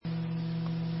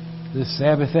This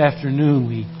Sabbath afternoon,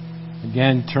 we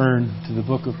again turn to the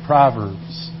book of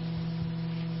Proverbs.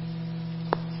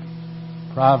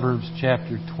 Proverbs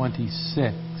chapter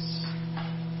 26.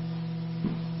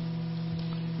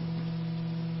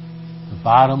 The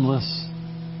bottomless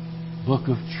book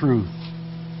of truth.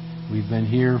 We've been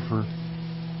here for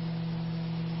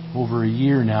over a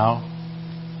year now.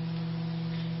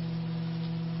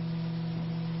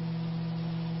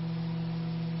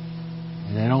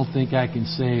 And I don't think I can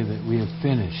say that we have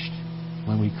finished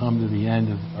when we come to the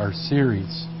end of our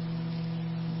series.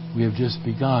 We have just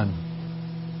begun,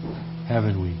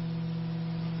 haven't we?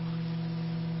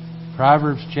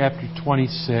 Proverbs chapter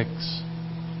 26.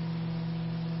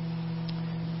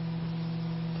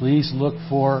 Please look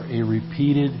for a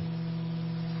repeated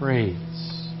phrase.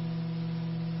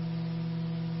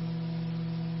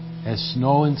 As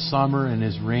snow in summer and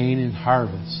as rain in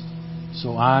harvest,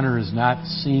 so honor is not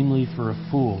seemly for a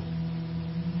fool.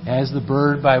 As the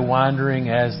bird by wandering,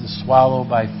 as the swallow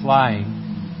by flying,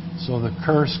 so the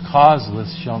curse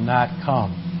causeless shall not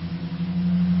come.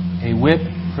 A whip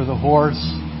for the horse,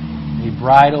 a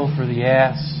bridle for the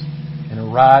ass, and a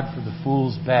rod for the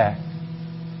fool's back.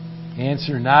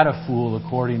 Answer not a fool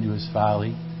according to his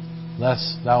folly,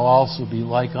 lest thou also be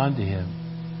like unto him.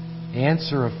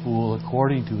 Answer a fool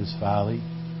according to his folly,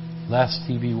 lest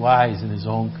he be wise in his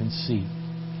own conceit.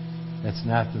 That's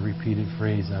not the repeated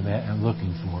phrase I'm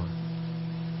looking for.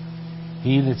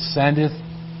 He that sendeth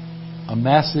a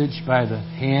message by the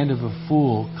hand of a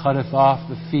fool cutteth off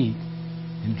the feet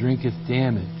and drinketh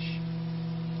damage.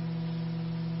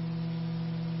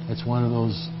 That's one of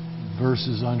those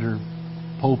verses under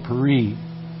potpourri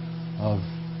of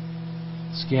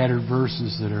scattered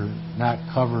verses that are not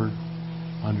covered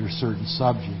under certain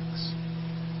subjects.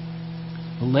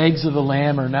 The legs of the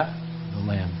lamb are not the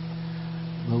lamb.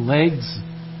 The legs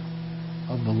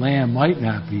of the lamb might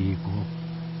not be equal,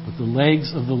 but the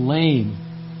legs of the lame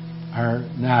are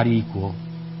not equal.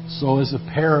 So is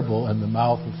a parable in the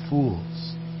mouth of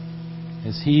fools.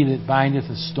 As he that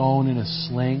bindeth a stone in a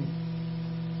sling,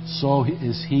 so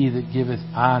is he that giveth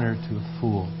honor to a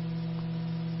fool.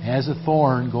 As a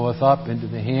thorn goeth up into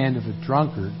the hand of a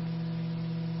drunkard,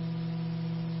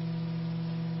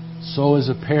 so is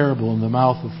a parable in the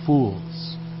mouth of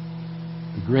fools.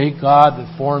 The great God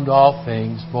that formed all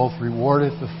things both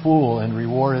rewardeth the fool and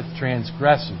rewardeth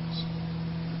transgressors.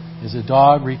 As a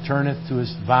dog returneth to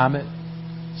his vomit,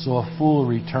 so a fool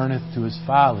returneth to his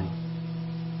folly.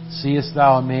 Seest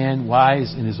thou a man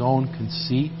wise in his own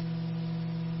conceit?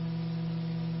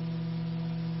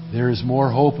 There is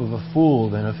more hope of a fool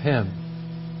than of him.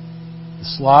 The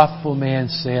slothful man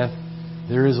saith,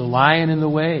 there is a lion in the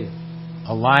way.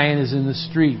 A lion is in the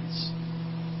streets.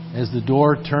 As the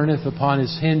door turneth upon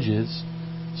his hinges,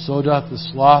 so doth the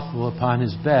slothful upon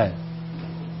his bed.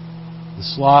 The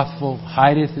slothful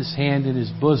hideth his hand in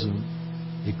his bosom.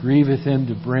 It grieveth him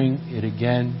to bring it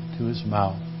again to his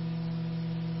mouth.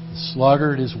 The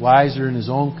sluggard is wiser in his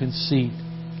own conceit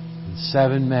than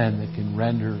 7 men that can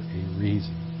render a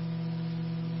reason.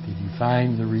 Did you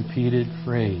find the repeated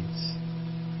phrase?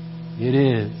 It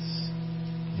is,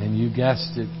 and you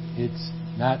guessed it, it's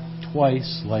not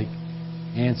twice like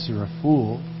answer a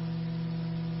fool,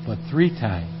 but 3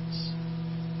 times.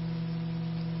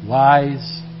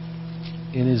 Wise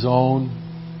in his own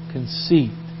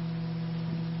conceit.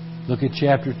 Look at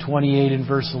chapter 28 and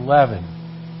verse 11.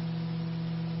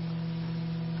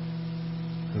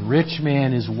 The rich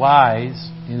man is wise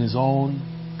in his own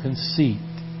conceit,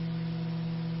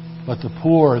 but the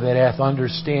poor that hath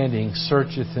understanding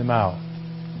searcheth him out.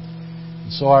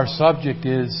 And so our subject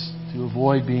is to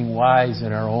avoid being wise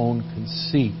in our own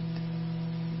conceit.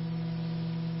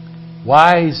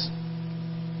 Wise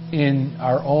in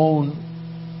our own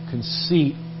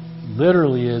conceit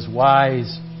literally is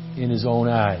wise in his own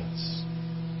eyes.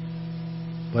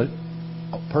 But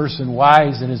a person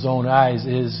wise in his own eyes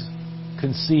is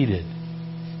conceited.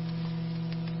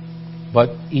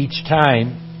 But each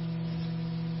time,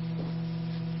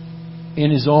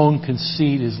 in his own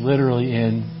conceit is literally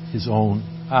in his own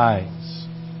eyes.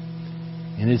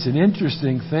 And it's an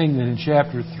interesting thing that in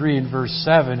chapter 3 and verse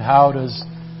 7, how do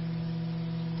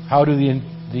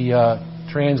the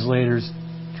translators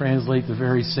translate the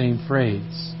very same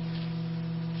phrase?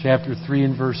 Chapter 3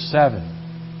 and verse 7.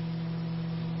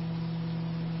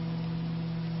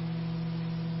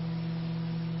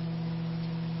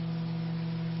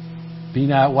 Be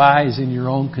not wise in your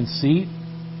own conceit.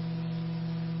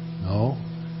 No.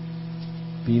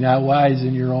 Be not wise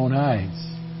in your own eyes.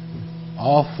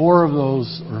 All 4 of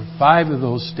those, or 5 of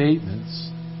those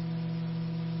statements,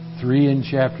 3 in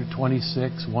chapter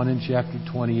 26, 1 in chapter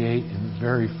 28, and the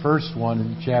very first one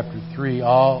in chapter 3,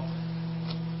 all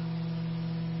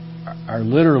are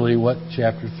literally what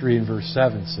chapter 3 and verse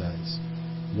 7 says.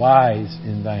 Wise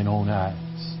in thine own eyes.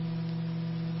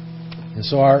 And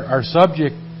so our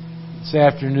subject this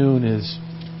afternoon is,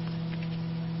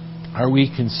 are we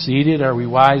conceited? Are we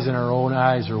wise in our own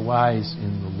eyes or wise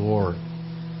in the Lord?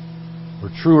 Or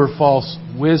true or false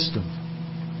wisdom?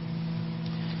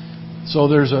 So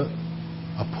there's a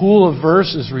pool of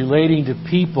verses relating to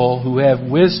people who have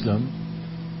wisdom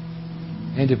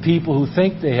and to people who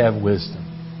think they have wisdom.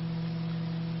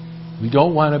 We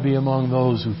don't want to be among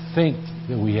those who think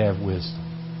that we have wisdom.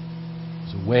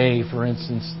 There's a way, for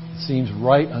instance, that seems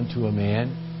right unto a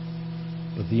man,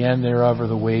 but the end thereof are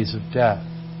the ways of death.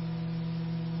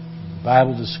 The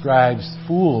Bible describes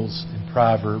fools in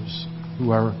Proverbs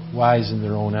who are wise in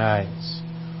their own eyes.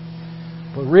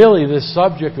 But really, this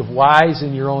subject of wise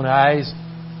in your own eyes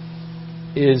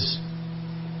is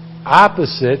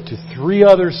opposite to three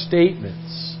other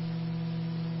statements.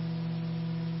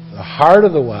 The heart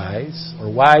of the wise,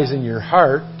 or wise in your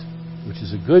heart, which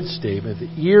is a good statement, the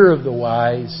ear of the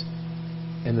wise,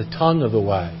 and the tongue of the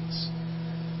wise.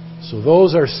 So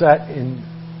those are set in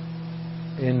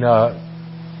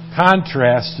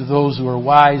contrast to those who are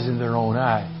wise in their own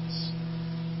eyes.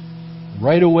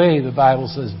 Right away, the Bible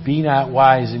says, be not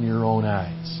wise in your own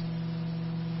eyes.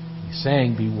 He's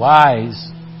saying, be wise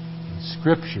in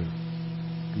Scripture.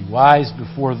 Be wise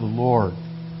before the Lord.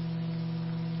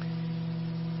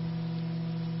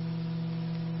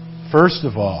 First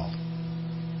of all,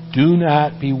 do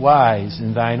not be wise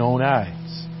in thine own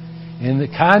eyes. In the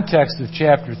context of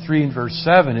chapter 3 and verse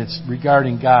 7, it's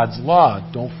regarding God's law.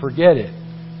 Don't forget it.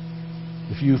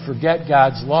 If you forget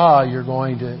God's law, you're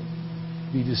going to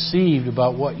be deceived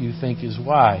about what you think is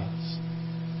wise.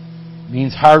 It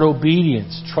means heart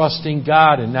obedience, trusting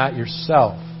God and not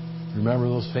yourself. Remember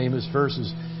those famous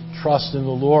verses? Trust in the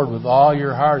Lord with all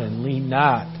your heart and lean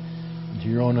not to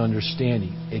your own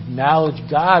understanding. Acknowledge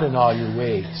God in all your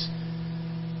ways,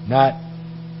 not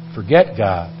forget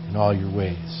God in all your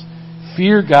ways.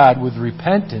 Fear God with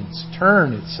repentance.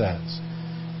 Turn, it says.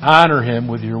 Honor Him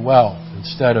with your wealth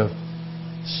instead of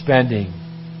spending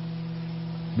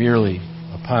merely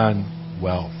upon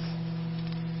wealth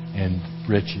and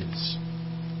riches.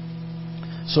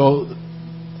 So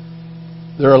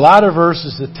there are a lot of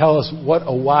verses that tell us what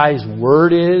a wise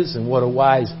word is and what a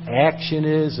wise action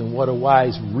is and what a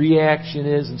wise reaction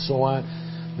is and so on.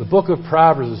 The book of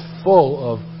Proverbs is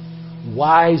full of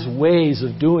wise ways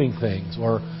of doing things,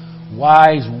 or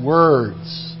wise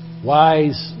words,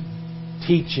 wise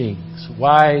teachings,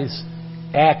 wise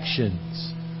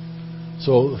actions.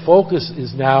 So the focus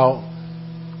is now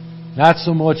not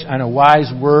so much on a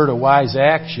wise word, a wise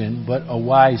action, but a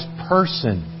wise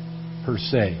person per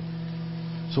se.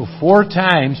 So 4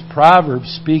 times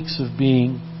Proverbs speaks of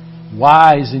being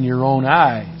wise in your own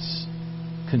eyes,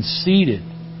 conceited.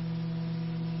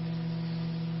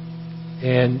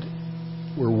 And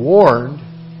we're warned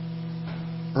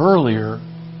earlier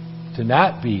to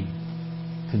not be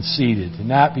conceited, to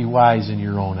not be wise in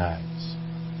your own eyes.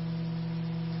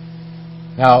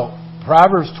 Now,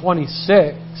 Proverbs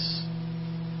 26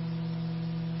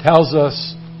 tells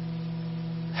us,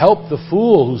 help the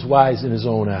fool who's wise in his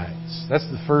own eyes. That's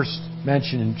the first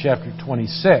mention in chapter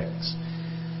 26.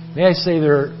 May I say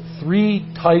there are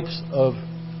 3 types of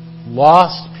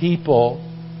lost people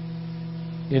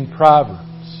in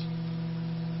Proverbs.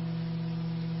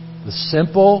 The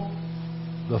simple,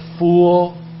 the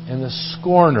fool, and the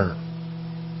scorner.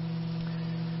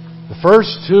 The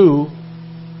first 2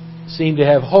 seem to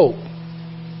have hope.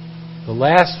 The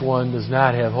last one does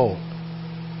not have hope.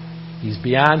 He's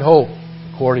beyond hope,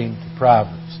 according to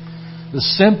Proverbs. The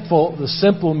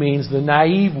simple means the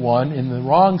naive one in the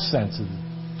wrong sense of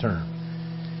the term.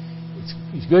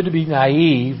 It's good to be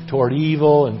naive toward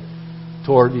evil and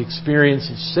toward the experience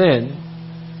of sin,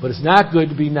 but it's not good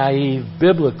to be naive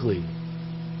biblically,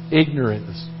 ignorant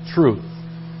of truth.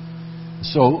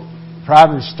 So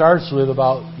Proverbs starts with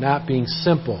about not being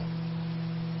simple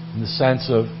in the sense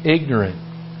of ignorant.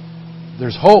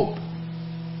 There's hope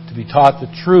to be taught the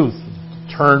truth,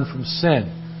 to turn from sin.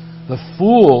 The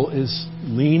fool is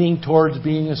leaning towards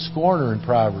being a scorner in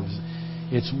Proverbs.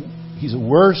 He's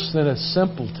worse than a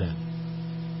simpleton.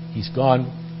 He's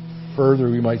gone further,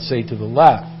 we might say, to the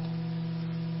left.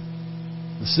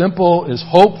 The simple is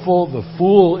hopeful. The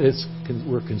fool is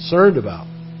we're concerned about.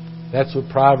 That's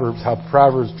how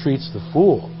Proverbs treats the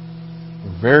fool.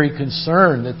 We're very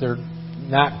concerned that they're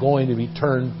not going to be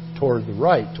turned toward the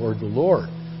right, toward the Lord.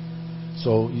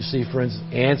 So you see, for instance,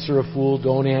 answer a fool,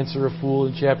 don't answer a fool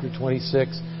in chapter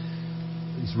 26.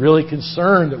 He's really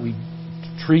concerned that we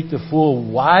treat the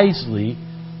fool wisely,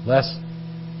 lest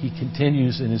he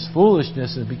continues in his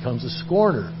foolishness and becomes a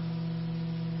scorner.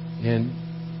 And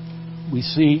we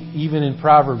see even in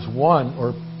Proverbs 1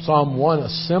 or Psalm 1 a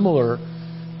similar,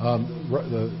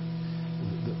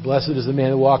 blessed is the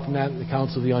man that walketh not in the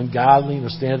counsel of the ungodly, nor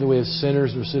standeth in the way of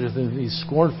sinners, nor sitteth in the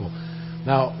scornful.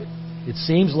 Now, it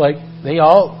seems like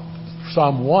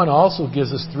Psalm 1 also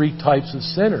gives us 3 types of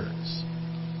sinners.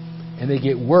 And they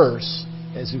get worse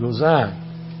as it goes on.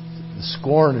 The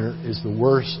scorner is the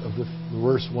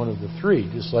worst one of the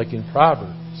 3, just like in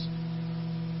Proverbs.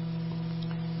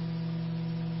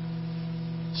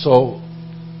 So,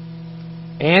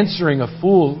 answering a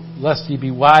fool lest he be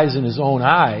wise in his own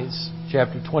eyes,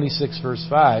 chapter 26, verse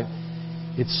 5,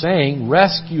 it's saying,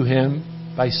 rescue him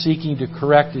by seeking to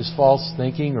correct his false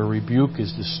thinking or rebuke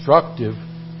his destructive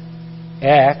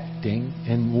acting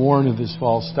and warn of his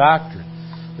false doctrine.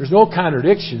 There's no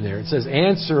contradiction there. It says,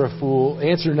 answer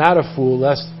not a fool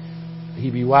lest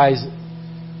he be wise.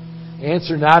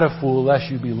 Answer not a fool lest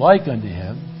you be like unto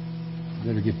him. I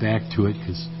better get back to it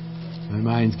because my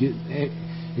mind's getting...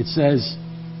 It says,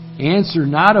 answer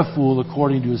not a fool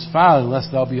according to his folly,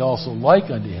 lest thou be also like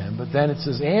unto him. But then it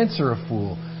says, answer a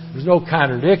fool. There's no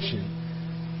contradiction.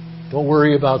 Don't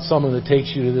worry about someone that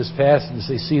takes you to this passage and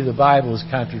say, see, the Bible is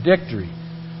contradictory.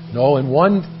 No, in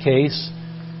one case,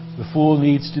 the fool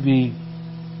needs to be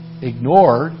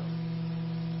ignored.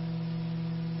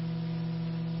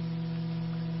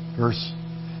 Verse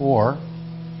 4,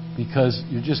 because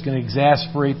you're just going to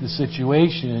exasperate the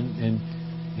situation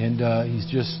and he's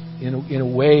just in a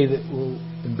way that will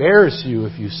embarrass you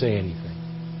if you say anything.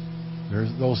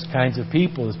 There's those kinds of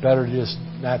people. It's better to just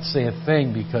not say a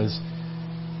thing because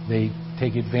they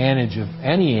take advantage of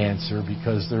any answer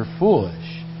because they're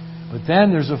foolish. But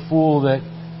then there's a fool that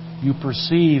you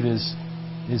perceive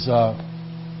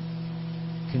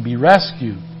can be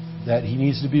rescued, that he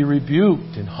needs to be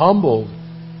rebuked and humbled,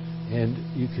 and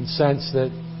you can sense that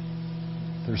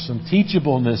there's some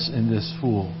teachableness in this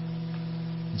fool.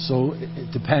 And so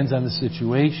it depends on the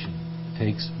situation. It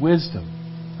takes wisdom,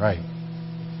 right?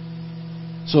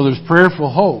 So there's prayerful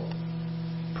hope.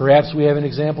 Perhaps we have an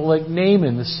example like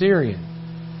Naaman the Syrian.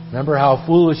 Remember how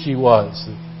foolish he was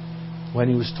when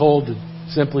he was told to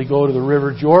simply go to the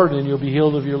river Jordan and you'll be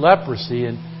healed of your leprosy.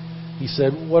 And he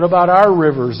said, what about our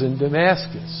rivers in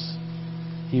Damascus?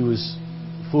 He was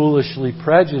foolishly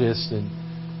prejudiced and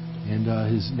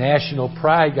his national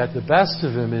pride got the best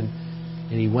of him and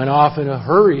he went off in a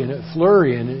hurry and a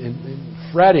flurry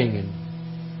and fretting.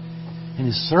 And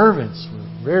his servants were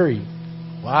very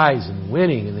wise and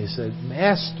winning, and they said,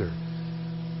 Master,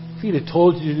 if he'd have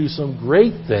told you to do some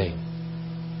great thing,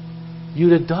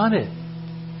 you'd have done it.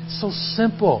 It's so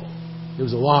simple. It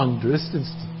was a long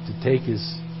distance to take his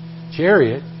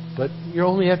chariot, but you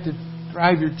only have to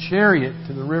drive your chariot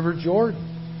to the river Jordan.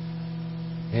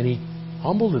 And he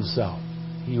humbled himself.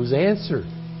 He was answered.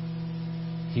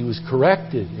 He was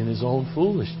corrected in his own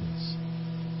foolishness.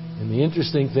 And the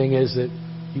interesting thing is that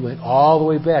he went all the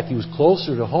way back. He was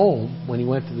closer to home when he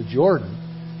went to the Jordan.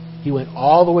 He went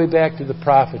all the way back to the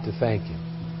prophet to thank him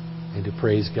and to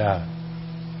praise God.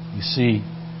 You see,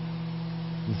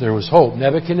 there was hope.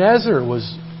 Nebuchadnezzar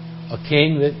was a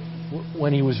king that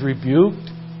when he was rebuked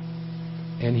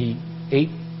and he ate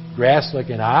grass like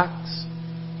an ox,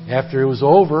 after it was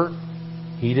over,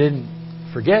 he didn't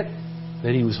forget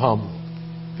that he was humbled.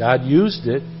 God used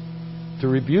it to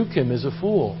rebuke him as a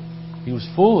fool. He was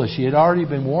foolish. He had already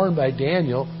been warned by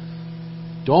Daniel,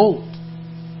 don't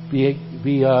be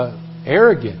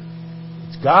arrogant.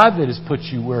 It's God that has put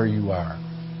you where you are.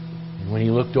 And when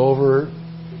he looked over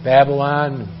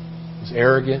Babylon, he was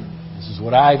arrogant. This is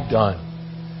what I've done.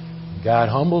 And God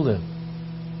humbled him.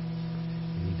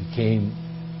 And he became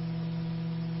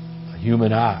a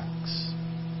human ox.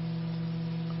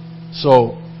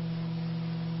 So,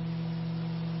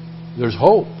 there's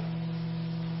hope.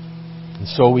 And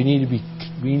so we need to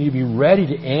be ready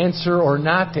to answer or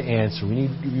not to answer. We need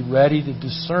to be ready to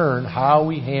discern how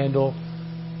we handle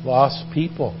lost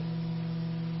people.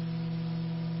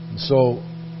 And so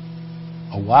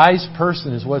a wise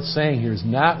person is what's saying here is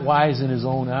not wise in his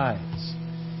own eyes.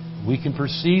 We can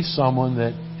perceive someone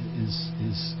that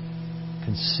is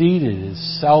conceited,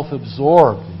 is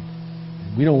self-absorbed.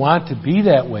 And we don't want to be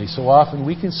that way. So often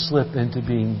we can slip into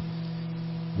being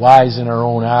wise in our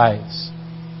own eyes,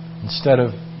 instead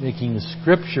of making the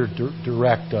Scripture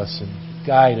direct us and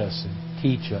guide us and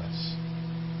teach us.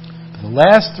 The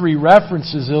last 3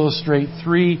 references illustrate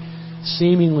 3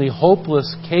 seemingly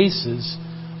hopeless cases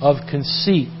of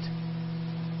conceit.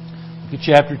 Look at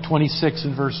chapter 26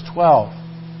 and verse 12.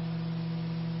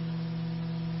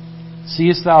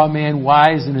 Seest thou a man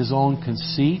wise in his own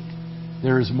conceit?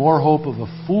 There is more hope of a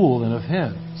fool than of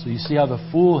him. So you see how the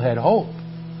fool had hope.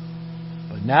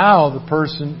 But now the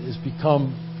person has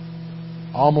become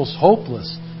almost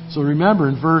hopeless. So remember,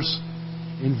 in verse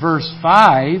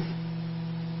 5,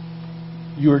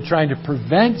 you are trying to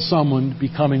prevent someone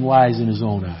becoming wise in his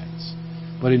own eyes.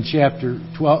 But in chapter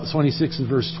 26 and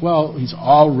verse 12, he's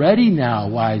already now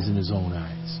wise in his own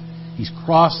eyes. He's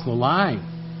crossed the line.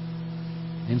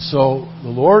 And so the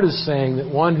Lord is saying that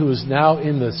one who is now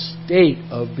in the state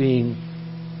of being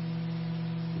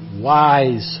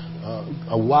wise,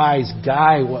 a wise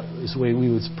guy is the way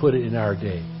we would put it in our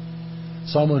day.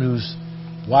 Someone who's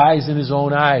wise in his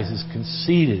own eyes, is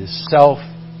conceited, is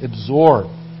self-absorbed.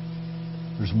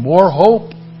 There's more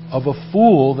hope of a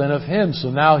fool than of him. So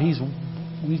now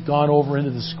we've gone over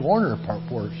into the scorner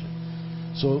portion.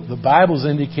 So the Bible's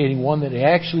indicating one that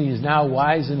actually is now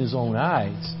wise in his own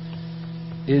eyes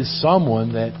is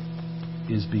someone that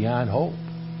is beyond hope.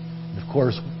 And of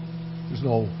course, there's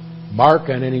no mark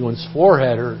on anyone's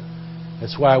forehead, or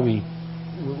that's why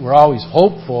we're always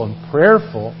hopeful and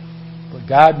prayerful. But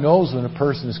God knows when a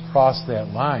person has crossed that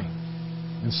line.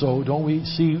 And so don't we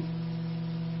see,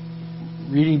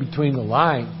 reading between the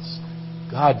lines,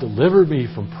 God delivered me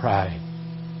from pride.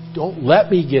 Don't let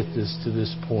me get to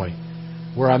this point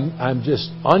where I'm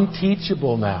just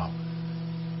unteachable now.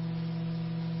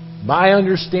 My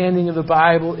understanding of the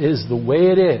Bible is the way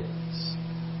it is.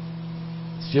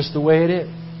 It's just the way it is.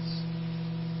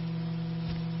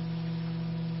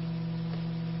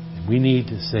 And we need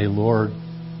to say, Lord,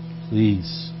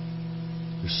 please,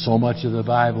 there's so much of the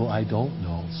Bible I don't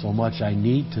know, so much I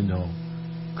need to know.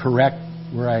 Correct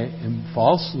where I am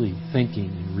falsely thinking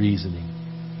and reasoning.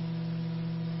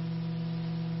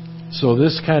 So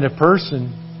this kind of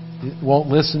person won't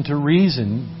listen to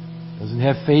reason, doesn't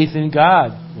have faith in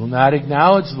God, will not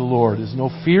acknowledge the Lord, has no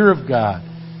fear of God.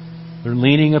 They're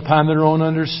leaning upon their own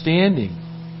understanding.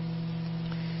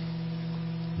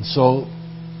 And so,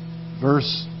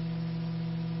 verse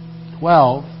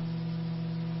 12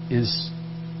 is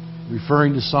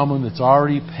referring to someone that's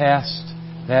already passed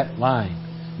that line.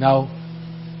 Now,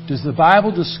 does the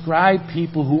Bible describe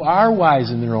people who are wise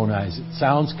in their own eyes? It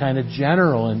sounds kind of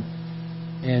general and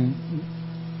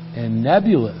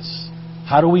nebulous.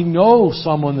 How do we know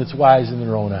someone that's wise in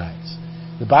their own eyes?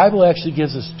 The Bible actually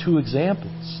gives us two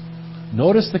examples.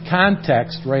 Notice the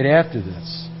context right after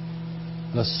this.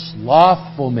 The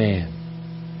slothful man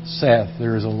saith,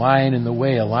 there is a lion in the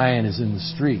way, a lion is in the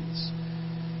streets.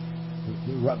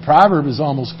 The proverb is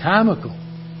almost comical.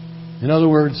 In other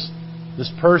words,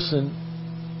 this person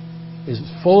is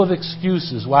full of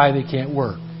excuses why they can't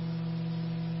work.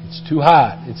 It's too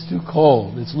hot. It's too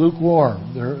cold. It's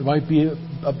lukewarm. There might be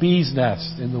a bee's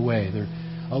nest in the way.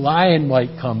 A lion might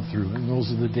come through. And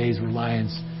those are the days where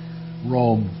lions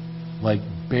roam like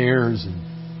bears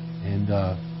and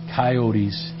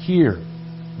coyotes here.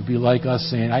 It would be like us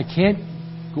saying, I can't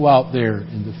go out there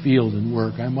in the field and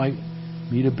work. I might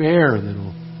meet a bear that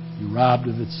will be robbed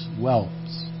of its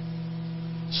whelps.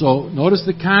 So notice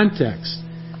the context.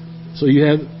 So you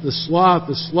have the sloth,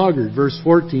 the sluggard, verse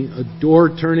 14, a door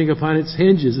turning upon its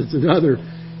hinges. It's another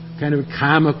kind of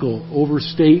comical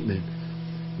overstatement.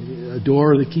 A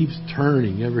door that keeps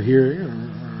turning. You ever hear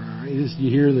you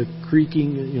hear the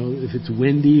creaking, if it's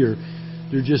windy, or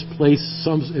they're just placed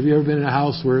have you ever been in a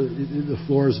house where the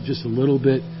floor is just a little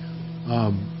bit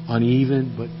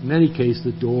uneven, but in any case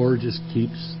the door just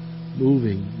keeps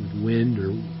moving with wind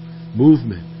or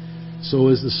movement. So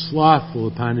is the slothful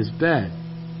upon his bed.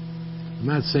 I'm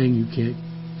not saying you can't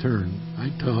turn. I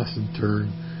toss and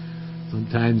turn.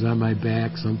 Sometimes on my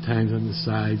back, sometimes on the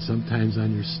side, sometimes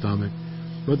on your stomach.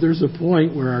 But there's a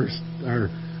point where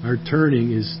our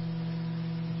turning is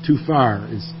too far.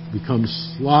 It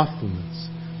becomes slothfulness.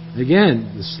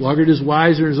 Again, the sluggard is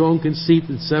wiser in his own conceit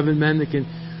than 7 men that can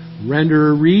render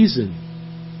a reason.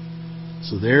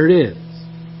 So there it is.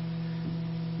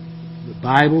 The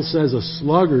Bible says a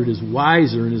sluggard is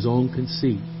wiser in his own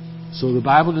conceit. So the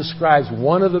Bible describes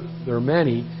there are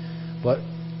many, but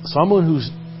someone who's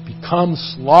become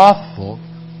slothful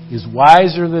is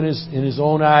wiser in his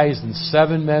own eyes than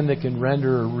 7 men that can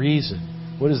render a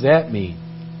reason. What does that mean?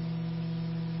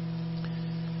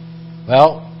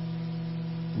 Well,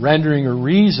 rendering a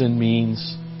reason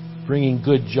means bringing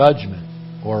good judgment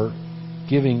or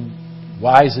giving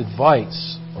wise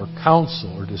advice or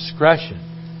counsel or discretion.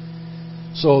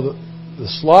 So the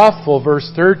slothful,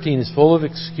 verse 13, is full of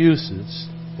excuses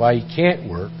why he can't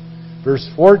work. Verse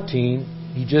 14,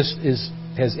 he just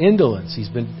has indolence. He's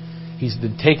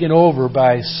been taken over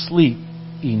by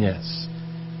sleepiness.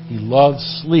 He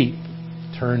loves sleep.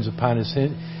 Turns upon his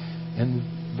And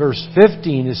verse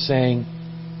 15 is saying,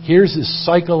 here's his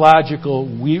psychological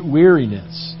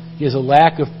weariness. He has a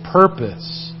lack of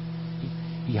purpose.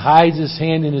 He hides his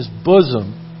hand in his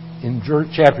bosom. In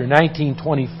chapter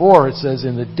 19:24, it says,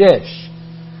 in the dish.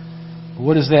 But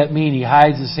what does that mean? He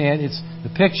hides his hand. The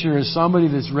picture is somebody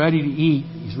that's ready to eat.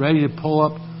 He's ready to pull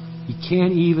up. He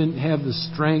can't even have the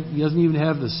strength. He doesn't even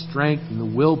have the strength and the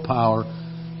willpower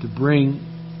to bring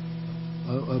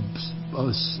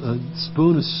a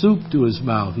spoon of soup to his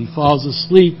mouth. He falls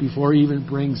asleep before he even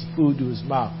brings food to his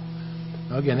mouth.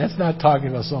 Now again, that's not talking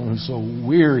about someone who's so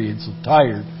weary and so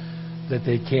tired that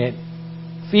they can't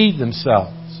feed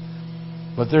themselves.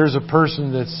 But there's a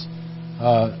person that's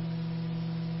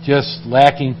just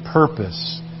lacking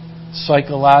purpose,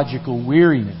 psychological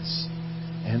weariness.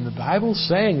 And the Bible's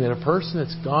saying that a person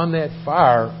that's gone that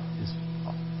far is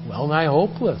well nigh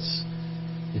hopeless.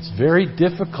 It's very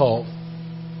difficult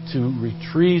to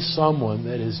retrieve someone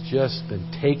that has just been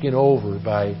taken over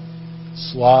by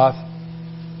sloth,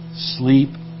 sleep,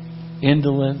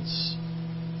 indolence,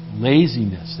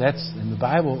 laziness. That's in the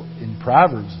Bible, in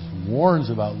Proverbs, warns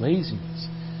about laziness.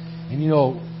 And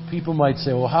people might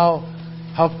say, well, how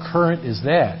current is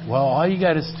that? Well, all you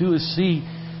got to do is see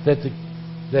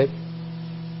that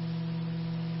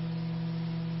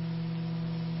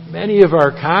many of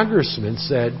our congressmen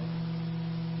said,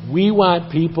 we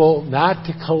want people not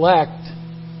to collect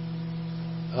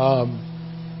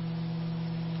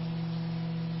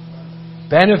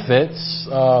benefits,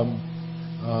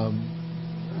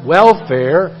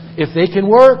 welfare, if they can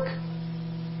work.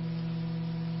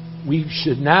 We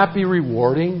should not be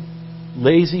rewarding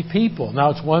lazy people.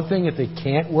 Now, it's one thing if they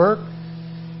can't work.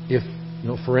 If,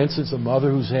 for instance, a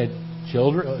mother who's had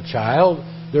a child,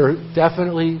 there are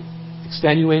definitely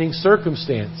extenuating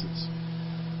circumstances.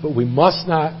 But we must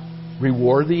not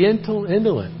reward the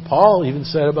indolent. Paul even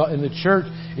said about in the church,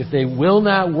 if they will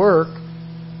not work,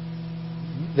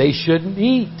 they shouldn't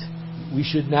eat. We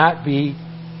should not be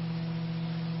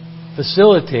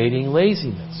facilitating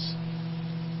laziness.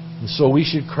 And so we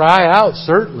should cry out,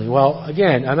 certainly. Well,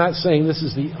 again, I'm not saying this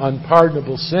is the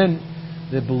unpardonable sin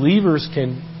that believers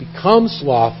can become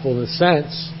slothful in a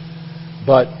sense,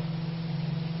 but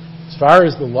as far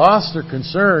as the lost are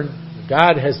concerned,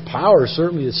 God has power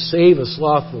certainly to save a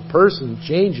slothful person and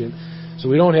change him. So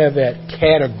we don't have that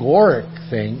categoric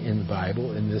thing in the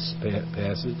Bible in this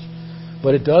passage.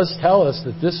 But it does tell us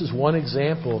that this is one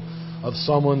example of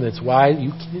someone that's wise.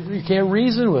 You can't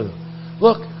reason with him.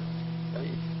 Look,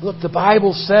 the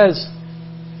Bible says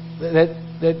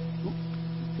that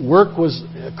work was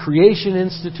a creation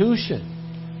institution.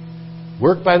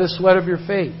 Work by the sweat of your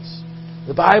face.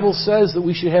 The Bible says that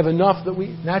we should have enough,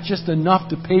 not just enough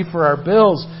to pay for our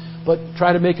bills, but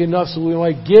try to make enough so we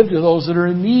might give to those that are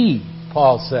in need,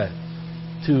 Paul said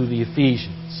to the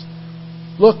Ephesians.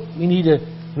 Look, we need to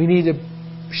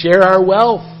share our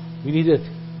wealth. We need to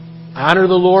honor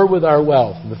the Lord with our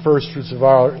wealth and the first fruits of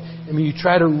our... you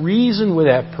try to reason with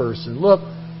that person. Look,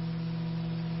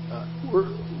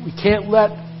 we can't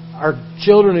let our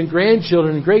children and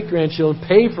grandchildren and great-grandchildren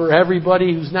pay for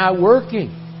everybody who's not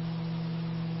working.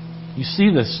 You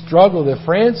see the struggle that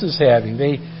France is having.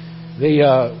 They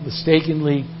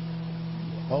mistakenly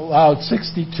allowed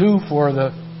 62 for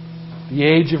the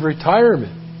age of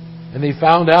retirement, and they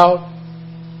found out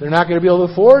they're not going to be able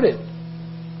to afford it.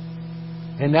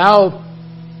 And now,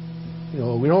 I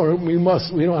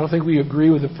don't think we agree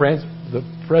with the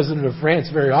president of France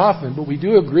very often, but we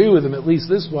do agree with him at least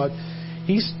this much.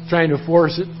 He's trying to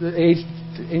force the age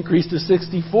to increase to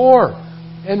 64.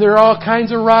 And there are all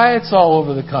kinds of riots all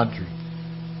over the country.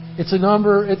 It's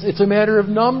a matter of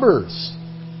numbers.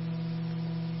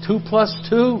 2 +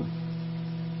 2.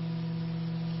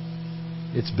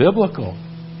 It's biblical.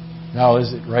 Now,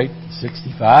 is it right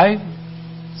 65,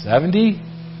 70,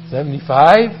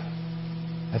 75?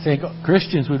 I think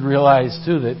Christians would realize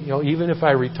too that even if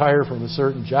I retire from a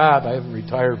certain job, I haven't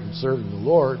retired from serving the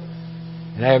Lord,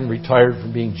 and I haven't retired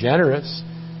from being generous.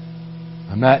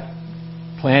 I'm not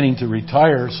planning to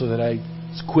retire so that I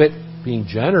quit being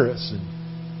generous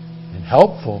and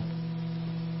helpful.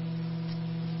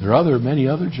 There are many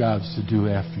other jobs to do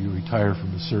after you retire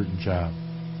from a certain job.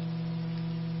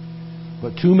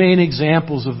 But two main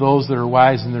examples of those that are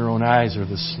wise in their own eyes are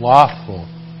the slothful.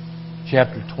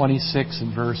 Chapter 26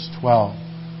 and verse 12.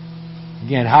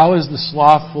 Again, how is the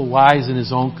slothful wise in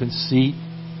his own conceit?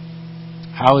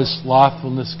 How is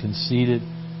slothfulness conceited?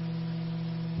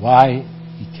 Why?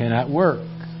 He cannot work,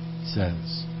 it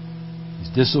says. He's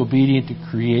disobedient to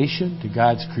creation, to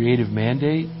God's creative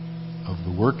mandate of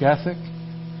the work ethic.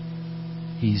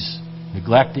 He's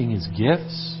neglecting his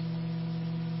gifts.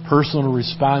 personal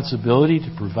responsibility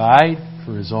to provide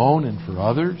for his own and for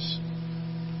others.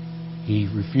 He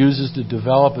refuses to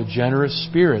develop a generous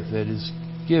spirit that is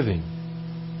giving.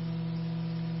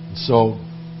 And so,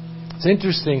 it's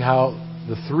interesting how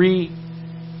the three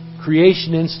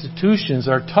creation institutions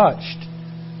are touched.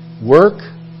 Work,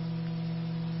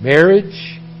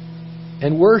 marriage,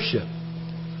 and worship.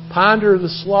 Ponder the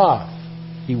sloth.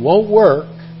 He won't work.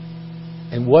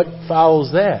 And what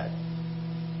follows that?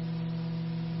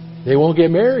 They won't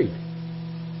get married.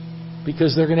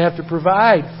 Because they're going to have to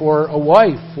provide for a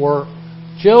wife, for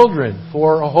children,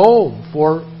 for a home,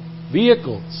 for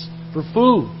vehicles, for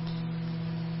food.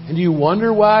 And do you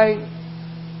wonder why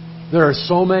there are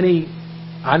so many,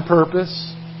 on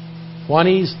purpose,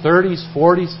 20s, 30s,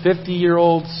 40s,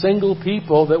 50-year-old single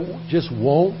people that just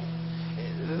won't?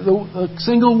 The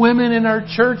single women in our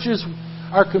churches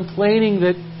are complaining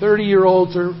that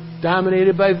 30-year-olds are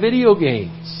dominated by video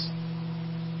games.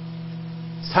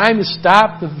 It's time to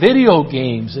stop the video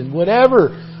games and whatever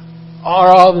are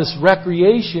all this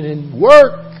recreation and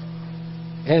work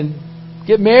and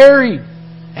get married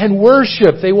and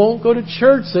worship. They won't go to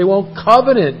church. They won't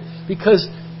covenant because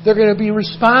they're going to be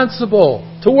responsible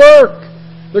to work.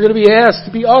 They're going to be asked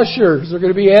to be ushers. They're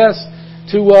going to be asked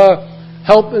to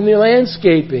help in the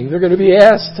landscaping. They're going to be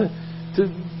asked to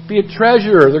be a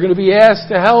treasurer. They're going to be asked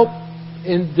to help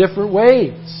in different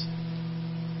ways.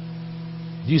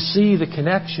 Do you see the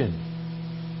connection?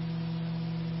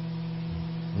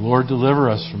 The Lord deliver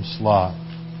us from sloth.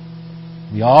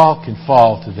 We all can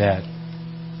fall to that.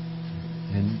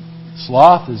 And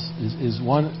sloth is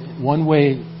one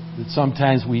way that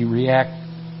sometimes we react.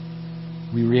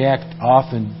 We react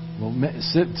often,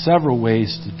 several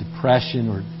ways to depression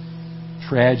or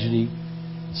tragedy.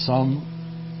 Some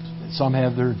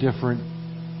have their different,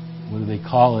 what do they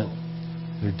call it?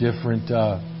 Their different,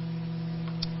 there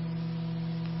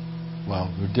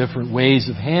are different ways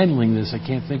of handling this. I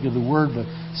can't think of the word, but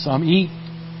some eat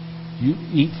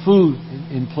food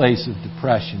in place of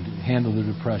depression to handle their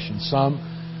depression. Some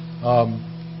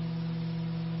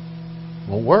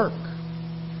won't work.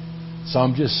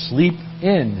 Some just sleep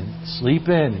in and sleep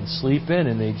in and sleep in,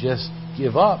 and they just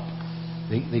give up.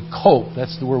 They cope.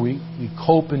 That's the word. We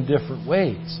cope in different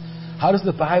ways. How does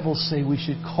the Bible say we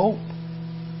should cope?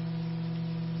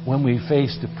 When we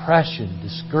face depression,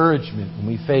 discouragement, when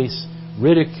we face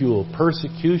ridicule,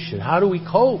 persecution, how do we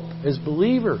cope as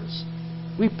believers?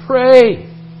 We pray.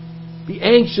 Be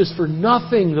anxious for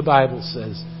nothing, the Bible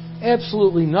says.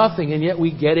 Absolutely nothing, and yet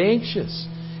we get anxious.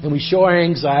 And we show our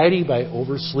anxiety by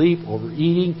oversleep,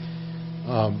 overeating.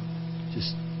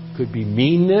 Just could be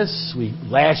meanness. We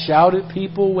lash out at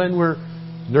people when we're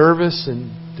nervous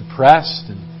and depressed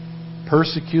and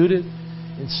persecuted.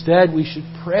 Instead, we should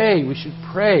pray. We should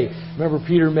pray. Remember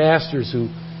Peter Masters, who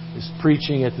is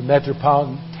preaching at the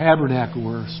Metropolitan Tabernacle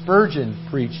where Spurgeon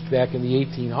preached back in the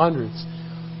 1800s.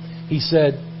 He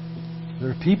said,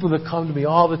 there are people that come to me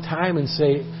all the time and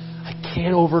say, I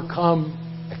can't overcome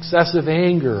excessive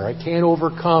anger, I can't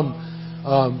overcome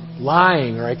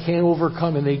lying, or I can't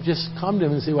overcome, and they just come to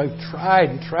him and say, well, I've tried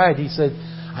and tried. He said,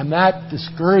 I'm not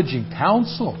discouraging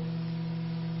counsel,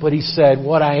 but he said,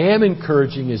 what I am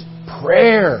encouraging is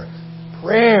prayer,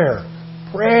 prayer,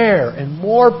 prayer, and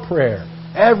more prayer.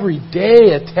 Every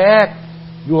day attack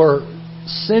your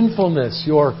sinfulness,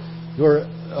 your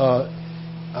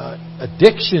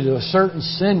addiction to a certain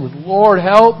sin with, Lord,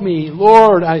 help me,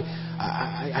 Lord,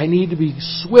 I need to be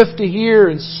swift to hear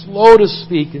and slow to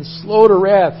speak and slow to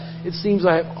wrath. It seems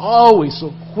I'm always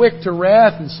so quick to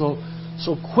wrath and so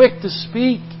quick to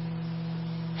speak.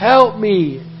 Help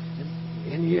me.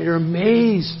 And you're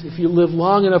amazed if you live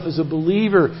long enough as a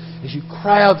believer, as you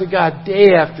cry out to God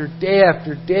day after day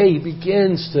after day, He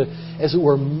begins to, as it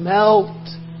were, melt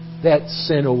that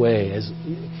sin away. As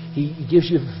He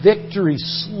gives you victory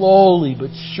slowly but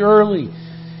surely.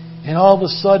 And all of a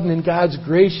sudden, in God's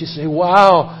grace, you say,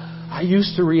 wow, I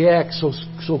used to react so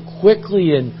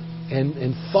quickly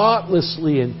and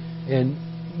thoughtlessly and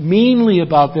meanly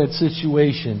about that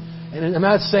situation. And I'm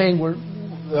not saying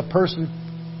a person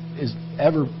is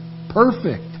ever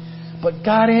perfect, but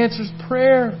God answers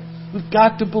prayer. We've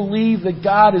got to believe that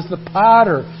God is the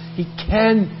potter. He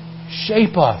can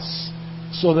shape us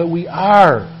so that we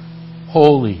are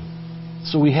holy,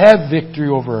 so we have victory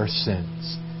over our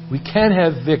sins. We can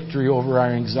have victory over our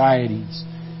anxieties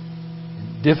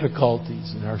and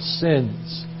difficulties and our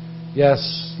sins.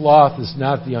 Yes, sloth is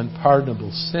not the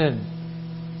unpardonable sin.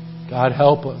 God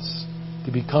help us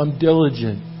to become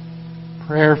diligent,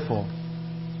 prayerful,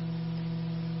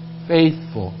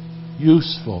 faithful,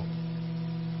 useful.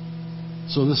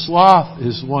 So the sloth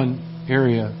is one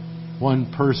area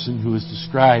one person who is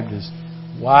described as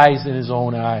wise in his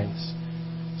own eyes.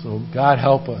 So God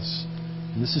help us.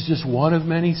 And this is just one of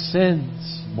many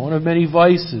sins, one of many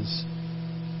vices.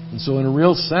 And so in a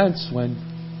real sense, when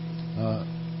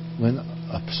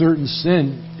a certain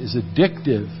sin is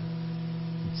addictive,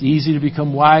 it's easy to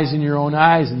become wise in your own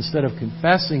eyes. Instead of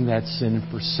confessing that sin and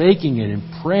forsaking it and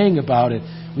praying about it,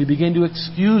 we begin to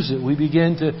excuse it. We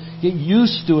begin to get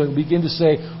used to it. We begin to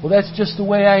say, well, that's just the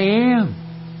way I am.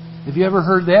 Have you ever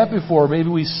heard that before? Maybe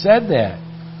we said that.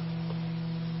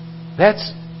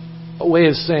 That's a way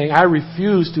of saying, I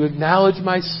refuse to acknowledge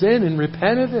my sin and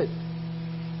repent of it.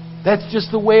 That's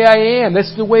just the way I am.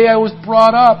 That's the way I was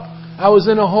brought up. I was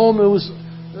in a home that was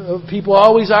people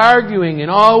always arguing and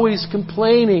always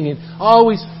complaining and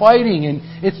always fighting, and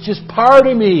it's just part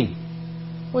of me.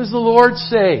 What does the Lord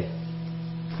say?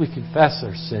 If we confess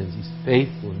our sins, He's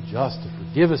faithful and just to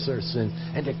forgive us our sins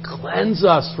and to cleanse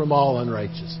us from all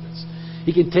unrighteousness.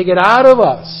 He can take it out of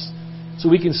us so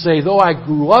we can say, though I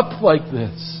grew up like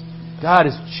this, God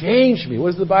has changed me. What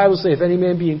does the Bible say? If any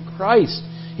man be in Christ,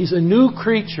 he's a new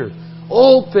creature.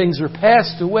 Old things are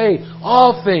passed away.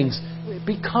 All things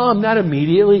become, not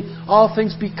immediately, all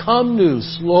things become new,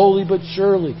 slowly but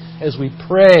surely, as we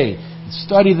pray and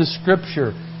study the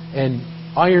Scripture and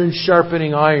iron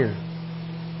sharpening iron.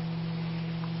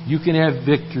 You can have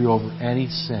victory over any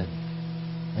sin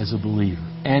as a believer.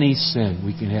 Any sin,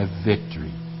 we can have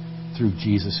victory through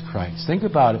Jesus Christ. Think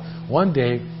about it. One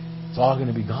day, it's all going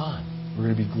to be gone. We're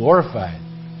going to be glorified.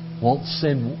 Won't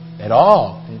sin at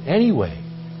all in any way.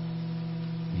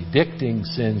 The addicting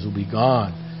sins will be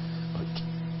gone.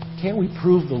 But can't we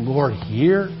prove the Lord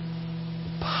here?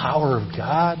 The power of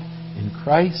God in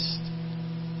Christ?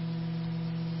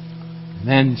 And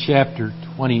then chapter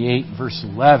 28, verse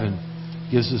 11,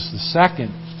 gives us the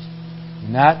second,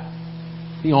 not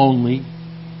the only,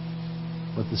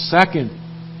 but the second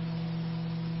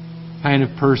kind of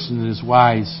person that is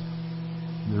wise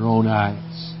in their own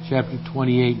eyes. Chapter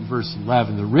 28, verse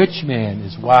 11, the rich man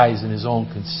is wise in his own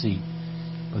conceit,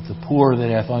 but the poor that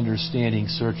hath understanding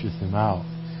searcheth him out.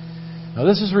 Now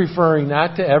this is referring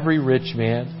not to every rich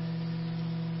man.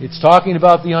 It's talking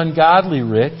about the ungodly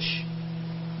rich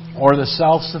or the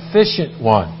self-sufficient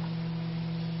one.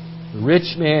 The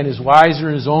rich man is wiser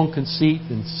in his own conceit,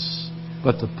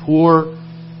 but the poor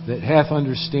that hath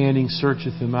understanding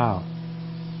searcheth him out.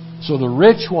 So the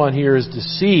rich one here is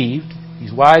deceived.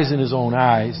 He's wise in his own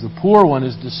eyes. The poor one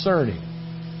is discerning.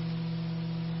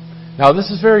 Now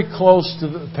this is very close to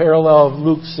the parallel of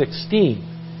Luke 16.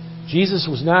 Jesus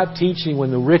was not teaching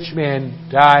when the rich man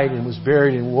died and was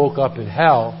buried and woke up in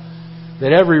hell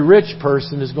that every rich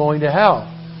person is going to hell.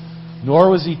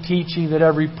 Nor was He teaching that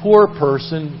every poor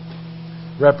person,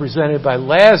 represented by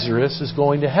Lazarus, is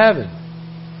going to heaven.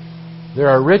 There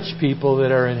are rich people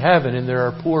that are in heaven and there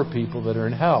are poor people that are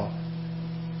in hell.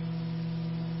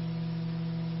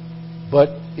 But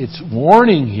it's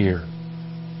warning here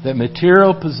that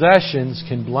material possessions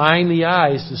can blind the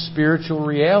eyes to spiritual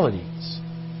realities.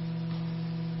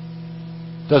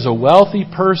 Does a wealthy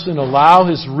person allow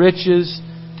his riches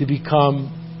to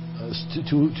become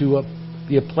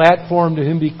be a platform to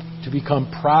him to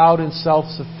become proud and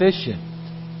self-sufficient?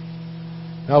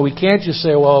 Now we can't just say,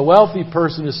 well, a wealthy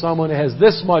person is someone who has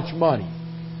this much money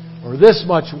or this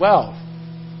much wealth.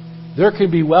 There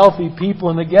can be wealthy people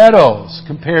in the ghettos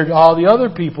compared to all the other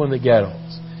people in the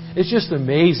ghettos. It's just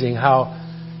amazing how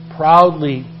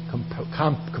proudly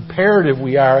comparative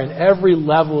we are in every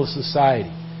level of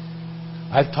society.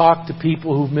 I've talked to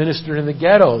people who've ministered in the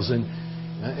ghettos, and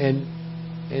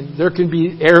there can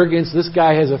be arrogance. This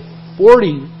guy has a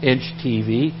 40-inch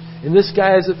TV, and this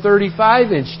guy has a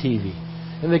 35-inch TV.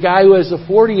 And the guy who has a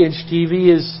 40-inch TV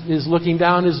is looking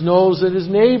down his nose at his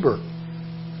neighbor.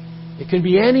 It can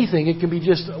be anything. It can be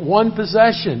just one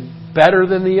possession better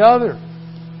than the other.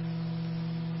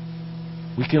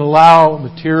 We can allow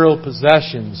material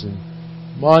possessions and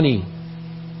money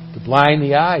to blind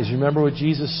the eyes. Remember what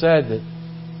Jesus said, that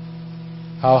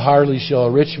how hardly shall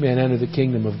a rich man enter the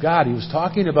kingdom of God. He was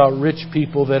talking about rich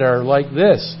people that are like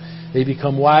this. They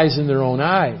become wise in their own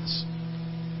eyes.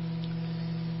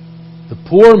 The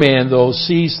poor man, though,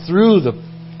 sees through the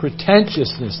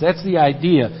pretentiousness. That's the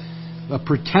idea. A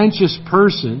pretentious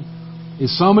person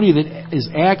is somebody that is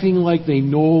acting like they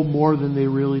know more than they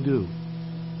really do.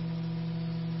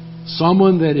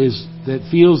 Someone that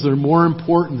feels they're more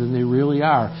important than they really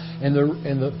are. And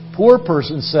the poor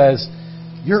person says,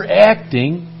 you're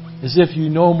acting as if you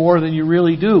know more than you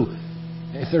really do.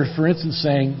 If they're, for instance,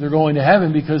 saying they're going to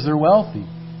heaven because they're wealthy,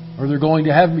 or they're going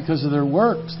to heaven because of their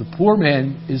works, the poor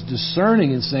man is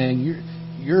discerning and saying,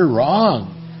 you're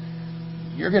wrong.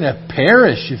 you're going to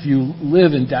perish if you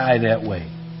live and die that way.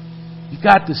 You've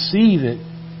got to see that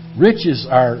riches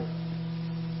are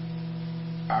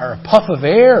a puff of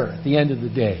air at the end of the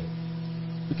day.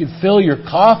 You can fill your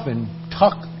coffin,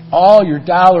 tuck all your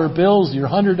dollar bills, your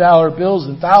 $100 bills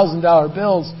and $1,000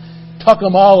 bills, tuck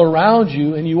them all around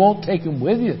you, and you won't take them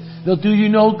with you. They'll do you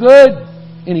no good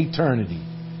in eternity.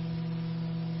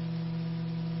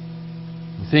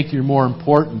 You think you're more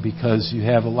important because you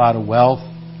have a lot of wealth,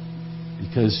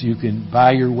 because you can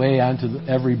buy your way onto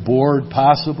every board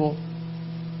possible.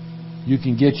 You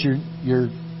can get your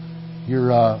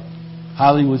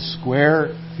Hollywood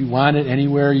Square if you want it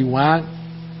anywhere you want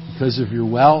because of your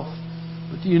wealth.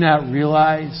 But do you not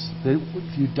realize that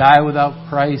if you die without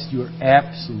Christ, you are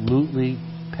absolutely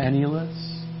penniless?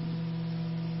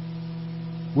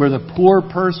 Where the poor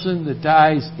person that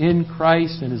dies in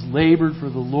Christ and has labored for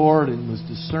the Lord and was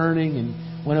discerning and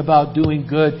went about doing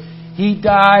good, he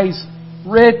dies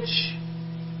rich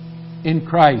in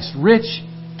Christ, rich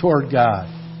toward God,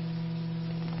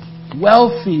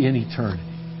 wealthy in eternity.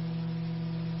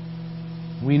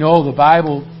 We know the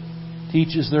Bible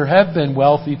teaches there have been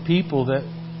wealthy people that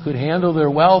could handle their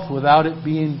wealth without it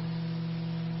being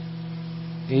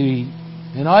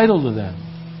an idol to them.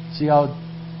 See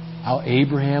how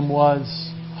Abraham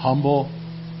was humble,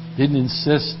 didn't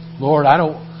insist, Lord,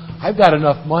 I've got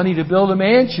enough money to build a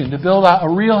mansion, to build a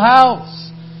real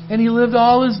house. And he lived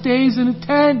all his days in a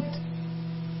tent.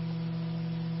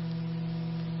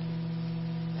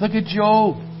 Look at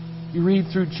Job. You read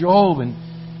through Job, and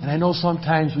I know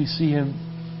sometimes we see him,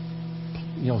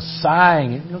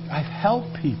 sighing. And look, I've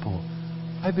helped people.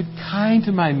 I've been kind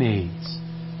to my maids.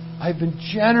 I've been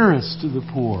generous to the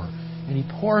poor. And he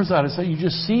pours out. So you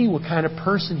just see what kind of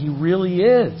person he really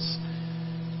is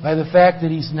by the fact that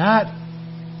he's not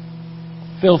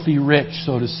filthy rich,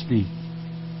 so to speak.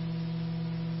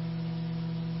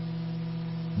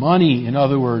 Money, in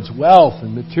other words, wealth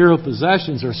and material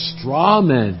possessions are straw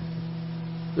men.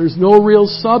 There's no real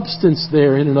substance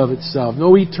there in and of itself.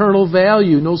 No eternal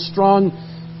value. No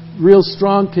real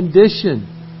strong condition.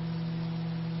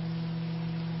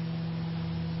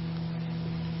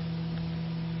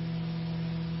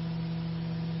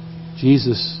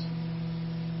 Jesus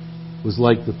was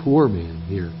like the poor man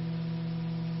here.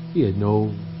 He had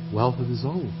no wealth of his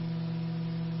own.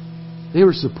 They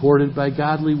were supported by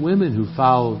godly women who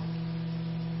followed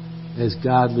as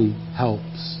godly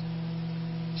helps.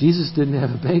 Jesus didn't have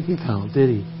a bank account, did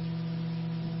he?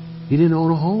 He didn't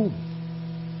own a home.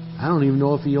 I don't even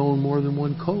know if he owned more than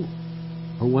one coat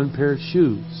or one pair of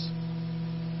shoes.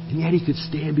 And yet he could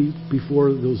stand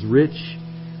before those rich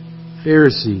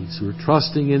Pharisees who were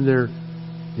trusting in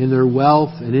their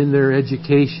wealth and in their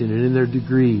education and in their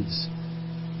degrees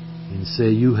and say,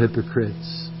 you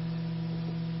hypocrites,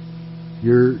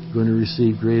 you're going to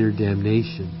receive greater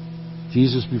damnation.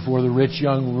 Jesus before the rich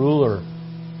young ruler.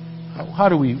 How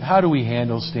do we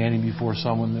handle standing before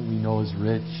someone that we know is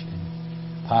rich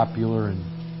and popular and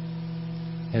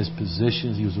has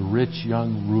positions? He was a rich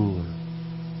young ruler.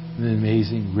 Isn't it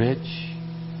amazing? Rich,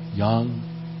 young,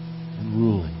 and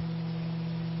ruling.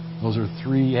 Those are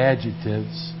three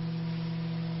adjectives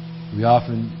we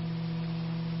often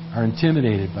are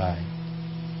intimidated by.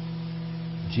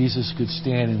 Jesus could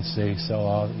stand and say, sell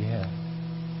all that you have.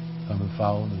 Come and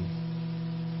follow me.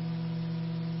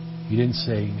 He didn't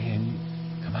say, man,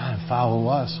 come on, follow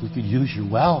us. We could use your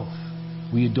wealth.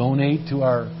 Will you donate to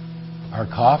our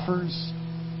coffers?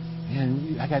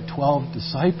 Man, I got 12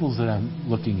 disciples that I'm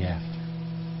looking after.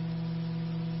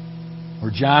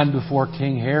 Or John before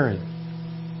King Herod.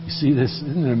 You see this?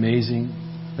 Isn't it amazing?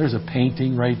 There's a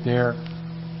painting right there.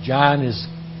 John is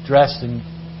dressed in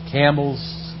camel's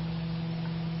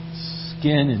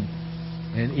skin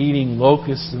and eating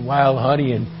locusts and wild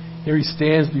honey, and here he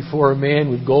stands before a man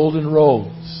with golden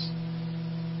robes.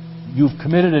 You've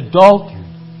committed adultery.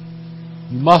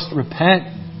 You must repent.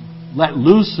 Let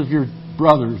loose of your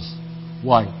brother's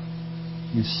wife.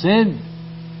 You've sinned.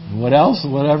 And what else?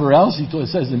 Whatever else he told.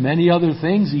 It says, and many other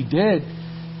things he did.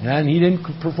 And he didn't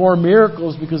perform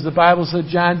miracles because the Bible said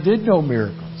John did no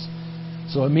miracles.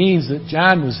 So it means that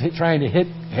John was trying to hit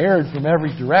Herod from every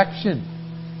direction.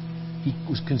 He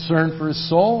was concerned for his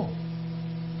soul.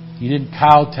 He didn't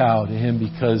kowtow to him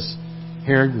because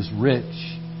Herod was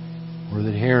rich or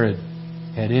that Herod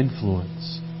had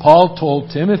influence. Paul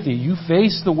told Timothy, you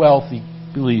face the wealthy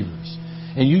believers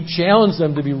and you challenge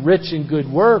them to be rich in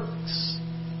good works.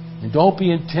 And don't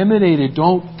be intimidated.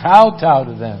 Don't kowtow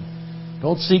to them.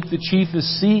 Don't seek the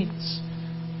chiefest seats.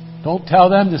 Don't tell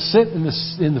them to sit in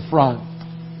the front.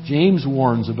 James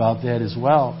warns about that as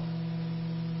well.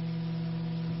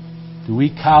 Do we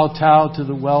kowtow to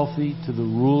the wealthy, to the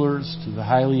rulers, to the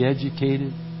highly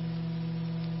educated?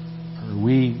 Or are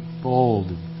we bold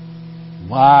and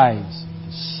wise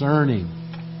and discerning?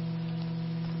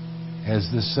 As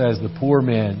this says, the poor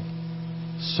man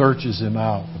searches him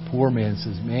out. The poor man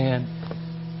says, man,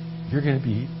 you're going to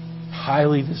be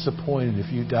highly disappointed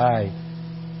if you die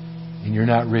and you're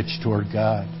not rich toward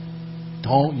God.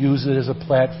 Don't use it as a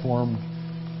platform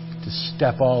to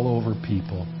step all over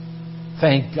people.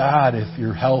 Thank God if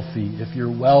you're healthy, if you're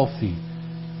wealthy,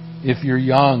 if you're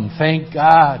young. Thank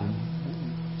God and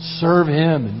serve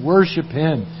Him and worship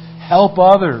Him. Help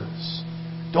others.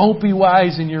 Don't be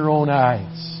wise in your own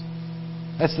eyes.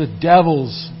 That's the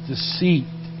devil's deceit.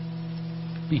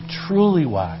 Be truly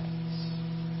wise.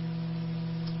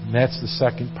 And that's the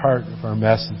second part of our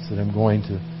message that I'm going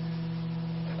to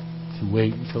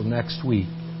wait until next week.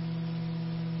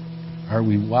 Are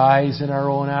we wise in our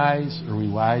own eyes, or are we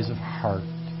wise of heart?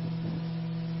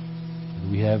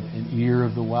 Do we have an ear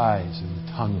of the wise and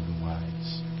the tongue of the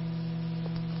wise?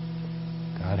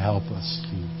 God help us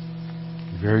to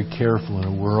be very careful in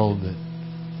a world that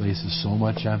places so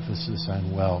much emphasis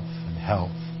on wealth and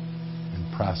health and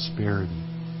prosperity,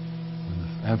 when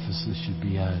the emphasis should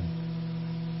be on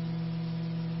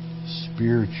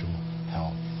spiritual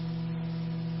health,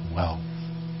 wealth,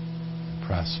 and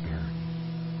prosperity.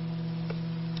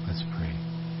 Let's pray.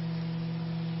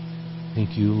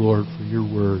 Thank you, Lord, for your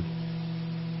word.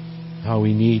 How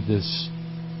we need this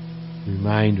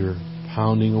reminder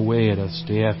pounding away at us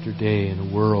day after day in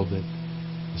a world that,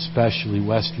 especially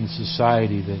Western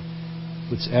society, that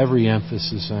puts every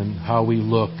emphasis on how we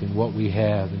look and what we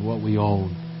have and what we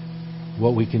own,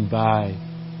 what we can buy,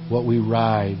 what we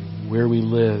ride, where we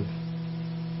live.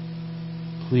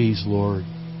 Please, Lord,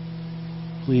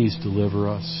 please deliver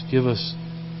us. Give us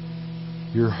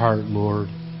your heart, Lord.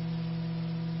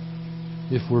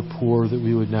 If we're poor, that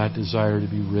we would not desire to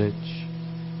be rich,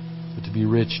 but to be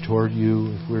rich toward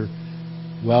you. If we're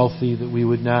wealthy, that we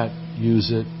would not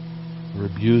use it or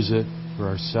abuse it for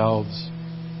ourselves.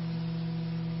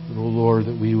 But, oh Lord,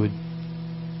 that we would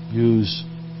use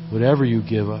whatever you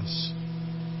give us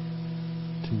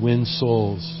to win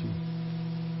souls,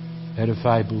 to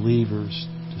edify believers,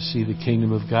 to see the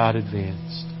kingdom of God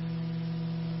advanced.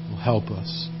 Will help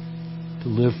us to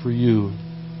live for you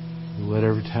in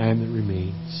whatever time that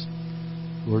remains.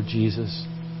 Lord Jesus,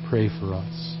 pray for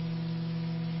us.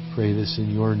 Pray this in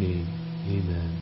your name. Amen.